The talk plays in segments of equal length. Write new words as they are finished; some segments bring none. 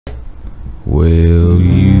Well,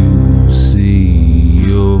 you see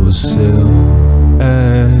yourself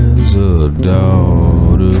as a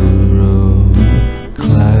daughter of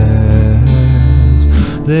class.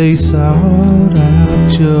 They sought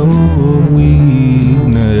out your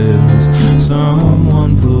weakness.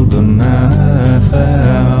 Someone pulled the knife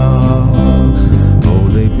out. Oh,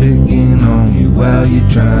 they picking on you while you're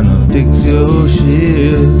trying to fix your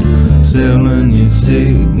shit, selling your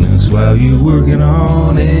sickness while you're working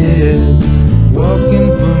on it. Walking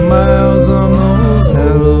for miles on those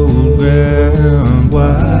hallowed ground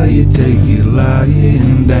while you take it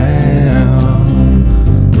lying down.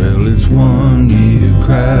 Well, it's 1 year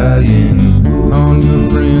crying on your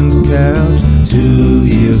friend's couch, 2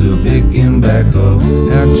 years of picking back up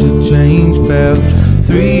out your change pouch,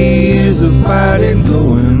 3 years of fighting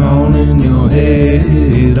going on in your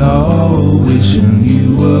head, all wishing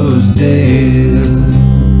you was dead.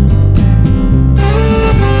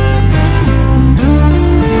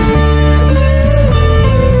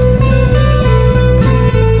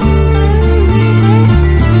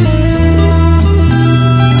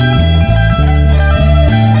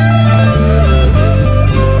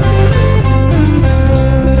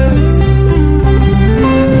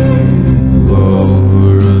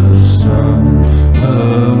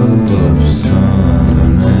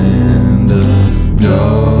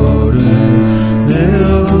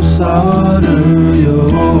 Solder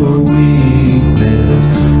your weakness,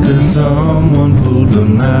 'cause someone pulled the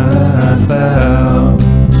knife out.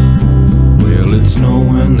 Well, it's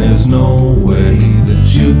knowing there's no way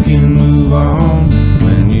that you can move on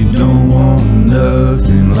when you don't want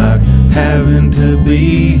nothing like having to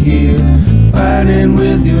be here, fighting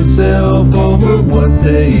with yourself over what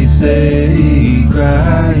they say,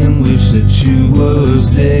 crying, wish that you was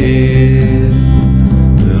dead.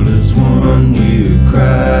 Well, it's 1 year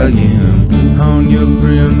crying on your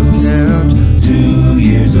friend's couch, 2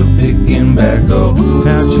 years of picking back up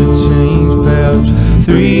out your change pouch,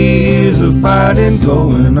 3 years of fighting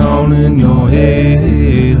going on in your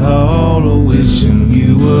head, all of wishing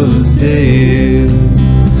you was dead.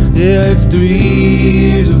 Yeah, it's 3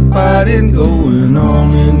 years of fighting going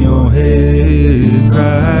on in your head,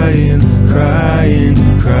 crying, crying,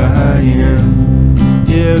 crying.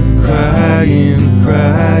 Yeah, crying,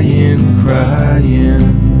 crying, crying,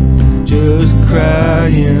 just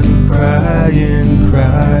crying, crying,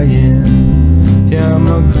 crying.